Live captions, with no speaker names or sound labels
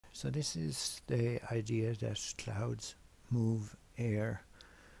So this is the idea that clouds move air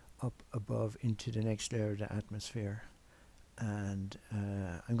up above into the next layer of the atmosphere, and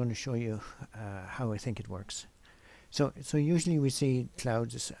I'm going to show you how I think it works. So usually we see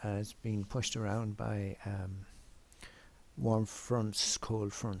clouds as being pushed around by warm fronts,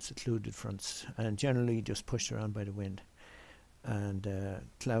 cold fronts, occluded fronts, and generally just pushed around by the wind. And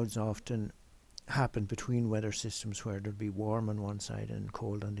clouds often happen between weather systems where there'll be warm on one side and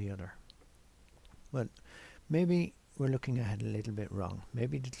cold on the other. But maybe we're looking at it a little bit wrong.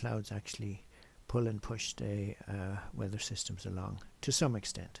 Maybe the clouds actually pull and push the weather systems along to some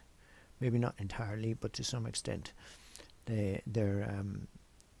extent. Maybe not entirely, but to some extent. They're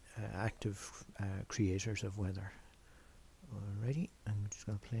active creators of weather. Alrighty, I'm just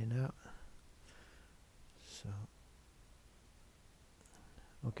going to play now. So,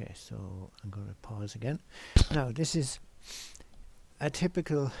 okay, so I'm going to pause again. Now, this is a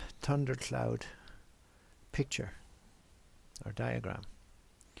typical thundercloud picture or diagram,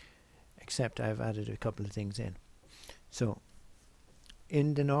 except I've added a couple of things in. So,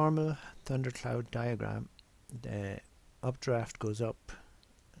 in the normal thundercloud diagram, the updraft goes up,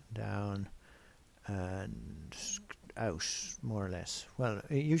 down, and out, more or less. Well,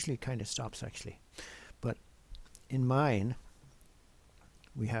 it usually kind of stops actually, but in mine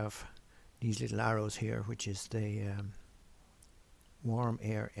we have these little arrows here, which is the warm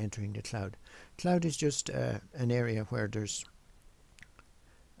air entering the cloud. Cloud is just an area where there's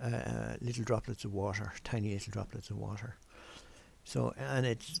little droplets of water, tiny little droplets of water. So, and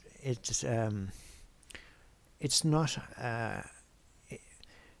it's not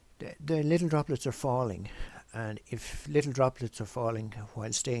the little droplets are falling, and if little droplets are falling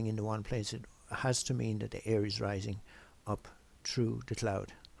while staying in the one place, it has to mean that the air is rising up through the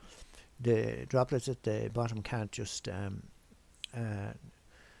cloud. The droplets at the bottom can't just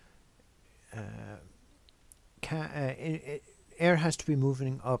air has to be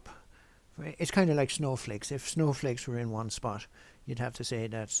moving up. It's kind of like snowflakes. If snowflakes were in one spot, you'd have to say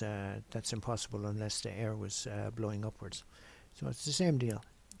that's impossible unless the air was blowing upwards. So it's the same deal.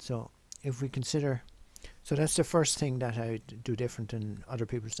 So if we consider, so that's the first thing that I do different than other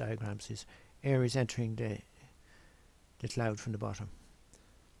people's diagrams, is air is entering the cloud from the bottom.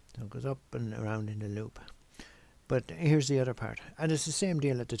 So it goes up and around in the loop. But here's the other part, and it's the same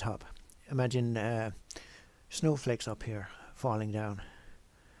deal at the top. Imagine snowflakes up here falling down.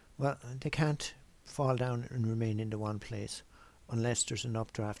 Well, they can't fall down and remain in the one place unless there's an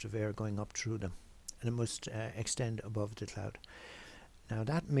updraft of air going up through them, and it must extend above the cloud. Now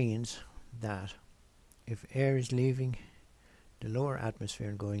that means that if air is leaving the lower atmosphere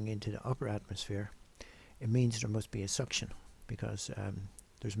and going into the upper atmosphere, it means there must be a suction, because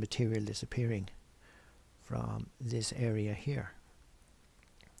there's material disappearing from this area here,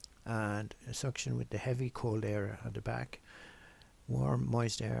 and a suction with the heavy cold air at the back, warm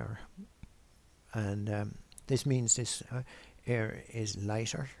moist air, and this means this air is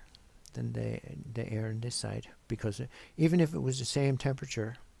lighter than the air on this side, because even if it was the same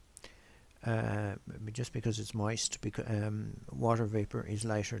temperature, just because it's moist, water vapor is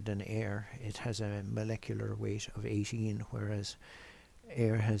lighter than air. It has a molecular weight of 18, whereas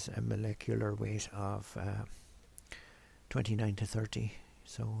air has a molecular weight of 29 to 30,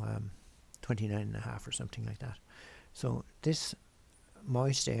 so 29.5 or something like that. So this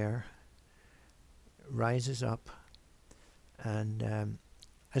moist air rises up, and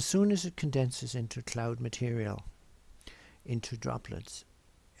as soon as it condenses into cloud material, into droplets,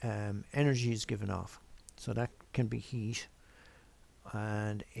 energy is given off. So that can be heat,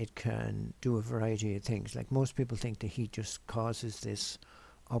 and it can do a variety of things. Like, most people think the heat just causes this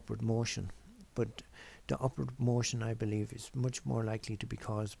upward motion, but the upward motion, I believe, is much more likely to be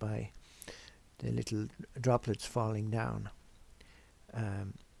caused by the little droplets falling down.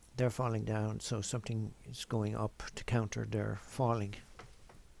 They're falling down, so something is going up to counter their falling.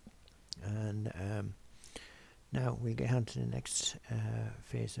 And now we get on to the next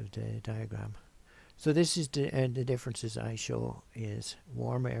phase of the diagram. So this is the differences I show is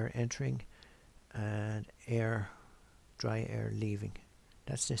warm air entering and dry air leaving.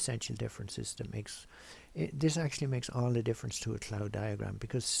 That's the essential differences that makes it. This actually makes all the difference to a cloud diagram,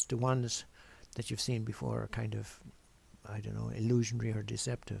 because the ones that you've seen before are kind of, I don't know, illusionary or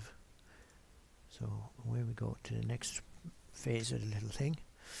deceptive. So away we go to the next phase of the little thing.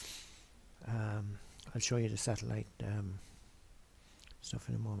 I'll show you the satellite stuff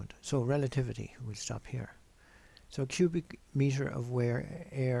in a moment. So relativity, we'll stop here. So a cubic meter of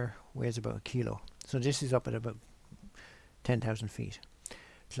air weighs about a kilo. So this is up at about 10,000 feet.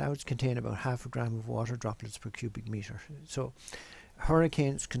 Clouds contain about half a gram of water droplets per cubic meter. So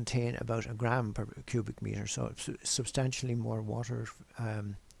hurricanes contain about a gram per cubic meter, so it's substantially more water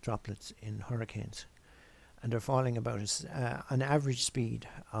droplets in hurricanes. And they're falling about an average speed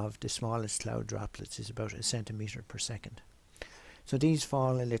of the smallest cloud droplets is about a centimeter per second. So these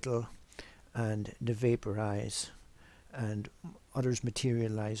fall a little and they vaporize, and others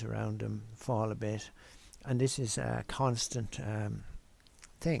materialize around them, fall a bit, and this is a constant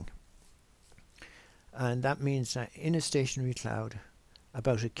thing. And that means that in a stationary cloud,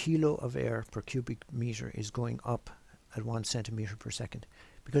 about a kilo of air per cubic meter is going up at 1 centimeter per second.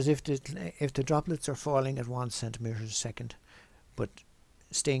 Because if the droplets are falling at 1 centimeter a second, but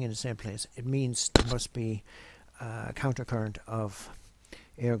staying in the same place, it means there must be a countercurrent of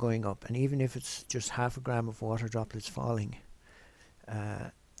air going up. And even if it's just half a gram of water droplets falling,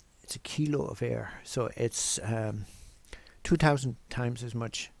 it's a kilo of air. So it's 2,000 times as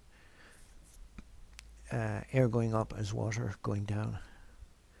much air going up as water going down.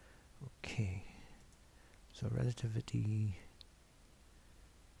 Okay, so relativity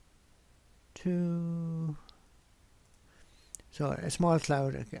 2. So a small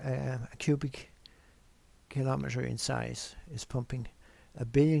cloud, a cubic kilometer in size, is pumping 1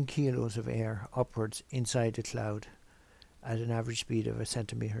 billion kilos of air upwards inside the cloud at an average speed of a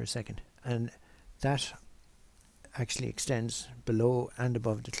centimeter a second, and that actually extends below and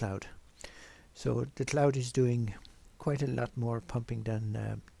above the cloud. So the cloud is doing quite a lot more pumping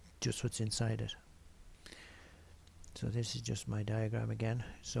than just what's inside it. So this is just my diagram again.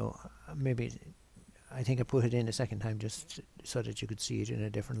 So maybe I think I put it in a second time just so that you could see it in a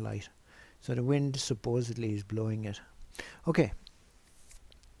different light. So the wind supposedly is blowing it. Okay,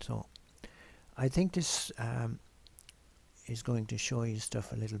 so I think this is going to show you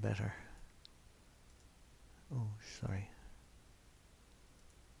stuff a little better. Oh, sorry.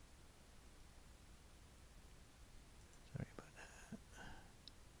 Sorry about that.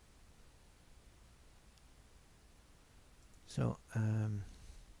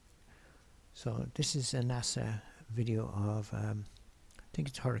 So this is a NASA video of I think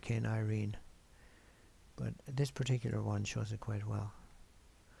it's Hurricane Irene, but this particular one shows it quite well.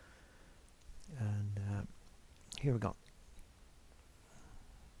 And here we go.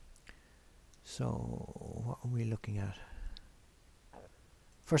 So what are we looking at?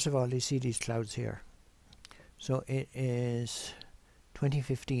 First of all, you see these clouds here. So it is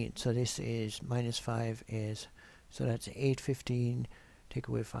 2015, so this is -5 is, so that's 8:15, take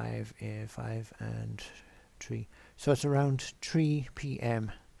away 5, 5 and 3. So it's around 3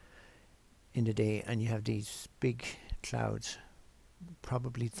 p.m. in the day, and you have these big clouds,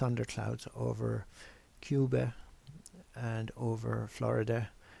 probably thunder clouds, over Cuba and over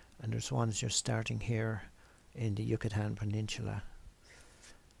Florida, and there's ones just starting here in the Yucatan Peninsula.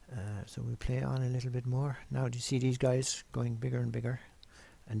 So we play on a little bit more. Now do you see these guys going bigger and bigger?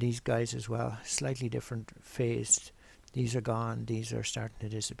 And these guys as well, slightly different phased. These are gone, these are starting to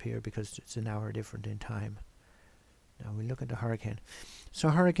disappear because it's an hour different in time. Now we look at the hurricane. So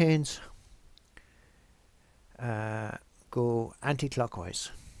hurricanes go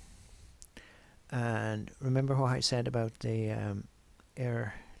anti-clockwise. And remember what I said about the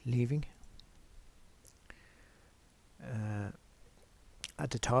air leaving at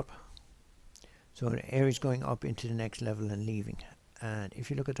the top. So the air is going up into the next level and leaving. And if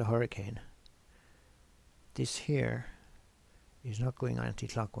you look at the hurricane, this here is not going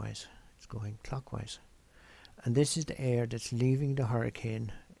anti-clockwise, it's going clockwise. And this is the air that's leaving the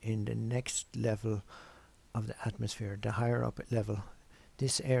hurricane in the next level of the atmosphere, the higher up level.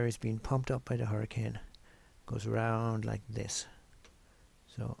 This air is being pumped up by the hurricane, goes around like this.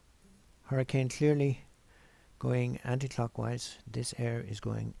 So hurricane clearly going anti-clockwise, this air is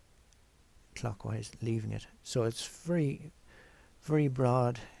going clockwise, leaving it. So it's very, very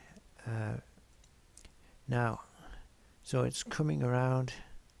broad now. So it's coming around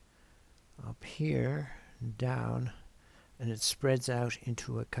up here, down, and it spreads out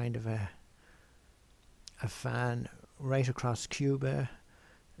into a kind of a fan right across Cuba,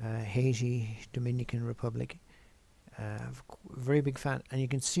 Haiti, Dominican Republic. Very big fan, and you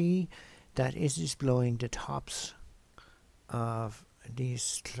can see that it is blowing the tops of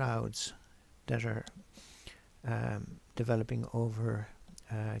these clouds that are developing over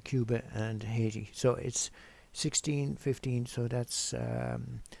Cuba and Haiti. So it's 16, 15, so that's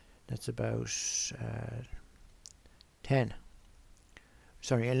about 10.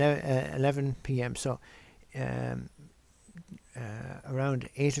 Sorry, 11 p.m. So around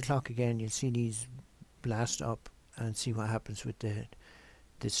 8 o'clock again, you'll see these blast up and see what happens with the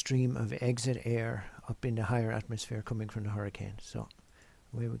stream of exit air up in the higher atmosphere coming from the hurricane. So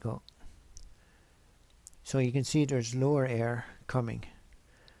away we go. So you can see there's lower air coming,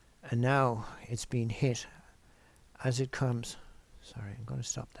 and now it's being hit as it comes. Sorry, I'm going to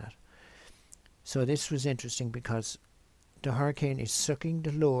stop that. So this was interesting because the hurricane is sucking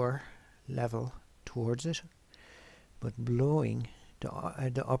the lower level towards it, but blowing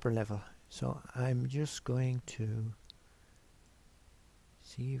the upper level. So I'm just going to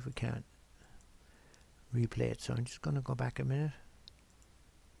see if we can replay it. So I'm just going to go back a minute.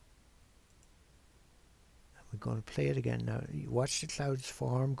 We're going to play it again now. You watch the clouds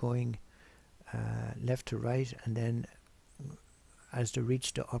form going left to right, and then as they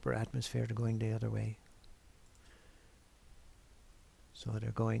reach the upper atmosphere, they're going the other way. So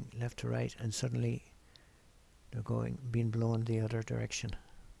they're going left to right, and suddenly they're being blown the other direction.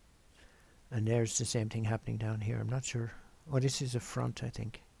 And there's the same thing happening down here. I'm not sure. Oh, this is a front, I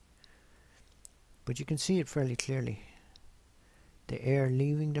think. But you can see it fairly clearly. The air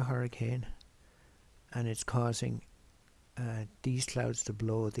leaving the hurricane, and it's causing these clouds to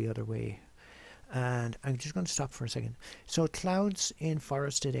blow the other way. And I'm just going to stop for a second. So clouds in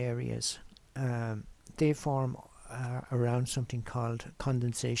forested areas, they form around something called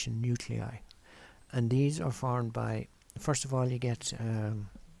condensation nuclei. And these are formed by, first of all, you get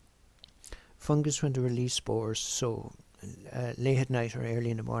fungus when they release spores. So late at night or early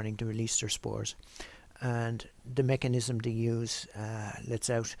in the morning they release their spores. And the mechanism they use lets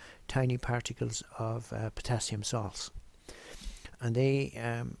out tiny particles of potassium salts. And they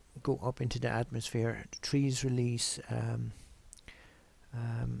go up into the atmosphere. The trees release,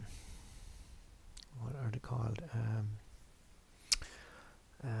 what are they called?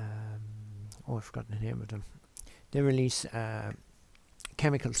 Oh, I've forgotten the name of them. They release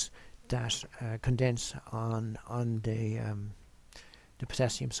chemicals that condense on the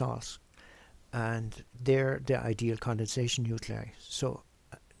potassium salts, and they're the ideal condensation nuclei. So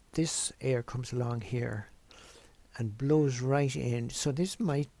this air comes along here and blows right in. So this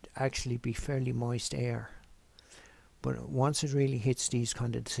might actually be fairly moist air, but once it really hits these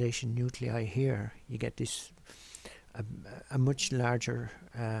condensation nuclei here, you get this a much larger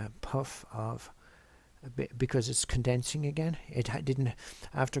puff of, because it's condensing again. It didn't,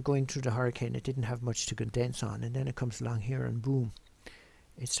 after going through the hurricane, it didn't have much to condense on, and then it comes along here and boom,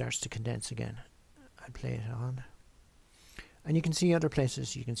 it starts to condense again. I'll play it on, and you can see other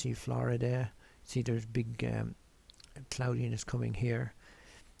places. You can see Florida. See, there's big cloudiness coming here.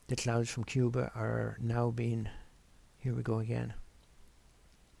 The clouds from Cuba are now being, here we go again,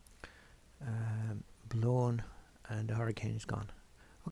 blown, and the hurricane is gone.